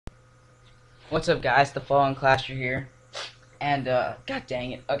What's up, guys? The Fallen Clasher here, and god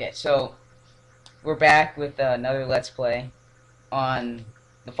dang it. Okay, so we're back with another Let's Play on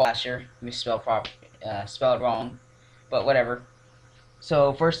the Fallen Clasher. Spelled wrong, but whatever.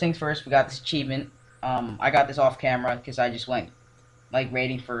 So first things first, we got this achievement. I got this off camera because I just went like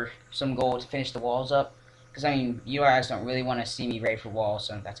raiding for some gold to finish the walls up. Because I mean, you guys don't really want to see me raid for walls,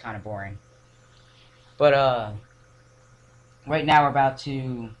 so that's kind of boring. But right now we're about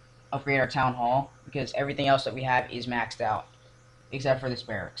to upgrade our town hall because everything else that we have is maxed out, except for this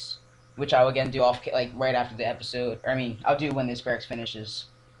barracks, which I will again do off like right after the episode. Or, I mean, I'll do when this barracks finishes,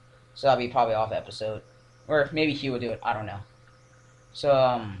 so that'll be probably off episode, or maybe Hugh will do it. I don't know.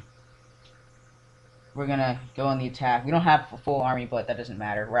 So we're gonna go on the attack. We don't have a full army, but that doesn't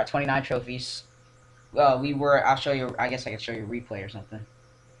matter. We're at 29 trophies. We were. I'll show you. I guess I could show you a replay or something.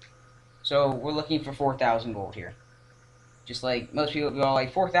 So we're looking for 4,000 gold here. Just like most people, we're all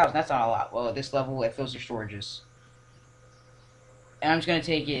like 4,000. That's not a lot. Well, at this level, it fills your storages. And I'm just gonna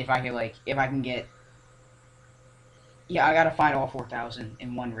take it if I can get. Yeah, I gotta find all 4,000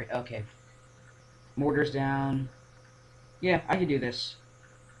 in one rate. Okay. Mortars down. Yeah, I can do this.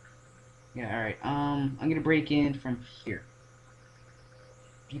 Yeah, alright. I'm gonna break in from here.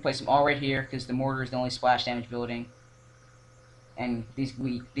 You place them all right here, because the mortar is the only splash damage building. And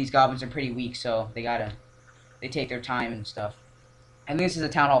these goblins are pretty weak, so they take their time and stuff. I think this is a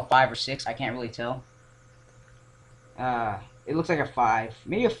Town Hall 5 or 6, I can't really tell. It looks like a 5,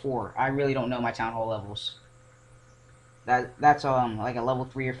 maybe a 4. I really don't know my Town Hall levels. That's like a level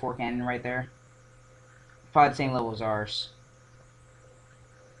 3 or 4 cannon right there. Probably the same level as ours.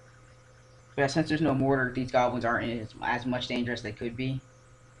 But since there's no mortar, these goblins aren't as much danger as they could be.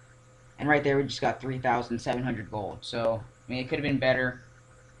 And right there, we just got 3,700 gold. So, I mean, it could have been better,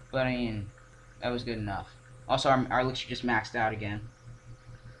 but I mean, that was good enough. Also, our elixir just maxed out again.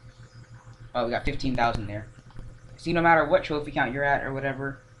 Oh, we got 15,000 there. See, no matter what trophy count you're at or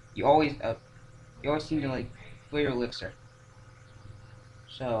whatever, you always seem to like fill your elixir.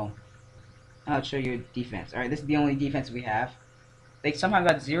 So, I'll show you defense. All right, this is the only defense we have. They somehow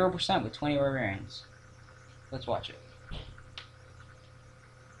got 0% with 20 barbarians. Let's watch it.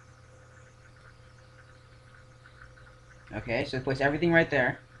 Okay, so place everything right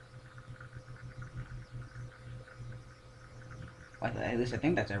there. Well, at least I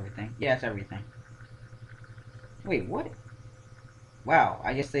think that's everything. Yeah, it's everything. Wait, what? Wow,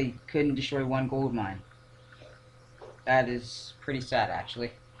 I guess they couldn't destroy one gold mine. That is pretty sad,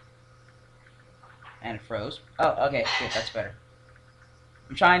 actually. And it froze. Oh, okay, good, that's better.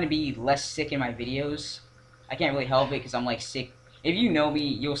 I'm trying to be less sick in my videos. I can't really help it because I'm like sick. If you know me,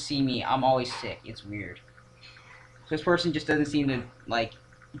 you'll see me. I'm always sick. It's weird. So this person just doesn't seem to like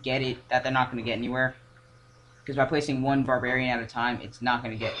get it that they're not going to get anywhere. Because by placing one barbarian at a time, it's not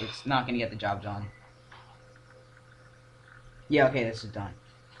going to get the job done. Yeah, okay, this is done.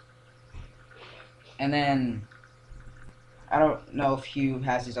 And then I don't know if Hugh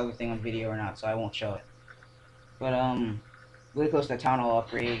has his other thing on video or not, so I won't show it. But really close to the town hall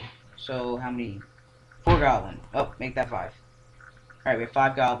upgrade. So how many? 4 goblin. Oh, make that 5. Alright, we have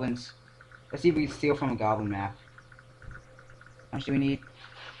 5 goblins. Let's see if we can steal from a goblin map. How much do we need?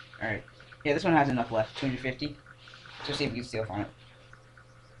 Alright. Yeah, this one has enough left. 250. Let's see if we can steal from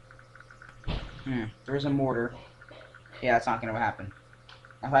it. There's a mortar. Yeah, that's not gonna happen.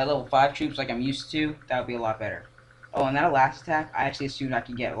 If I had level 5 troops like I'm used to, that would be a lot better. Oh, and that last attack, I actually assumed I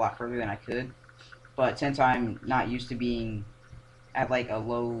could get a lot further than I could. But since I'm not used to being at like a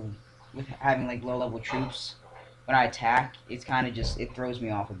with having like low level troops, when I attack, it's kind of just, it throws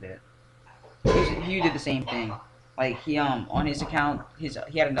me off a bit. He did the same thing. Like he on his account, he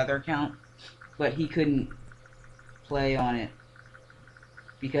had another account, but he couldn't play on it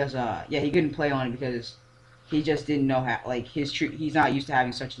because yeah, he couldn't play on it because he just didn't know how, like he's not used to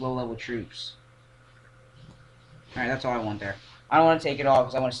having such low level troops. All right, that's all I want there. I don't want to take it all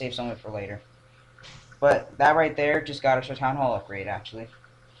because I want to save some of it for later. But that right there just got us our town hall upgrade actually.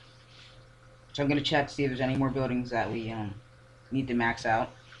 So I'm gonna check to see if there's any more buildings that we need to max out.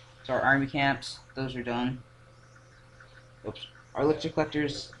 So our army camps, those are done. Oops. Our elixir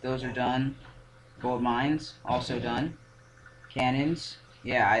collectors, those are done. Gold mines, also done. Cannons,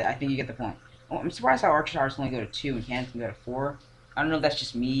 yeah, I think you get the point. Oh, I'm surprised how archer towers only go to 2 and cannons can go to 4. I don't know if that's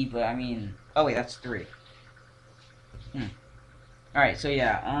just me, but I mean, oh wait, that's 3. Alright, so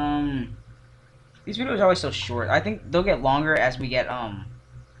yeah, these videos are always so short. I think they'll get longer as we get,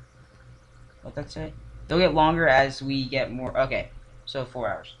 what'd that say? They'll get longer as we get more, okay, so 4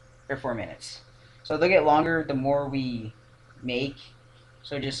 hours, or 4 minutes. So they'll get longer the more we make,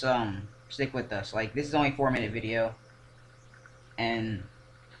 so just, stick with us. Like, this is only a 4-minute video, and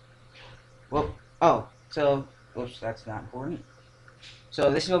Well, oh, so, oops, that's not important. So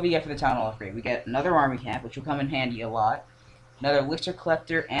this is what we get for the town hall upgrade. We get another army camp, which will come in handy a lot. Another elixir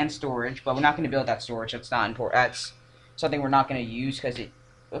collector and storage, but we're not going to build that storage. That's not important. That's something we're not going to use because it.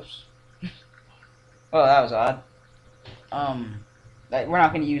 Oops. Oh, that was odd. We're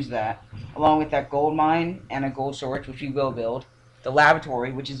not going to use that. Along with that gold mine and a gold storage, which we will build. The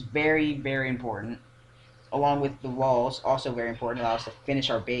lavatory, which is very, very important. Along with the walls, also very important. Allow us to finish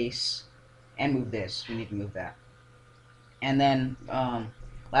our base and move this. We need to move that. And then,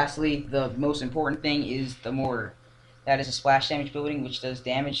 lastly, the most important thing is the mortar. That is a splash damage building, which does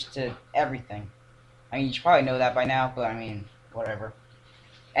damage to everything. I mean, you should probably know that by now, but I mean, whatever.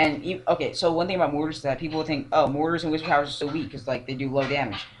 And okay, so one thing about mortars is that people think, oh, mortars and wizard towers are so weak because like they do low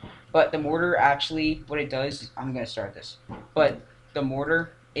damage. But the mortar actually, what it does, I'm gonna start this. But the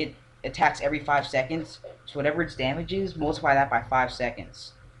mortar, it attacks every 5 seconds. So whatever its damage is, multiply that by 5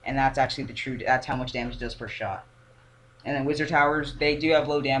 seconds, and that's actually the true. That's how much damage it does per shot. And then wizard towers, they do have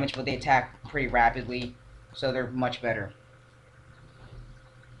low damage, but they attack pretty rapidly, so they're much better.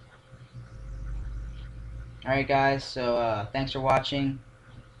 Alright guys, so thanks for watching,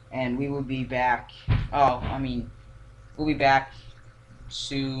 and we will be back. Oh, I mean, we'll be back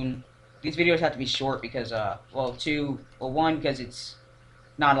soon. These videos have to be short because, one, because it's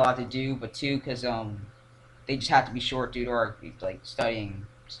not a lot to do, but two, because, they just have to be short due to our, like, studying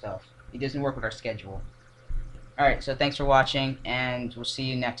stuff. It doesn't work with our schedule. Alright, so thanks for watching, and we'll see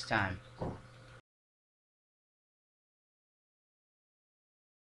you next time.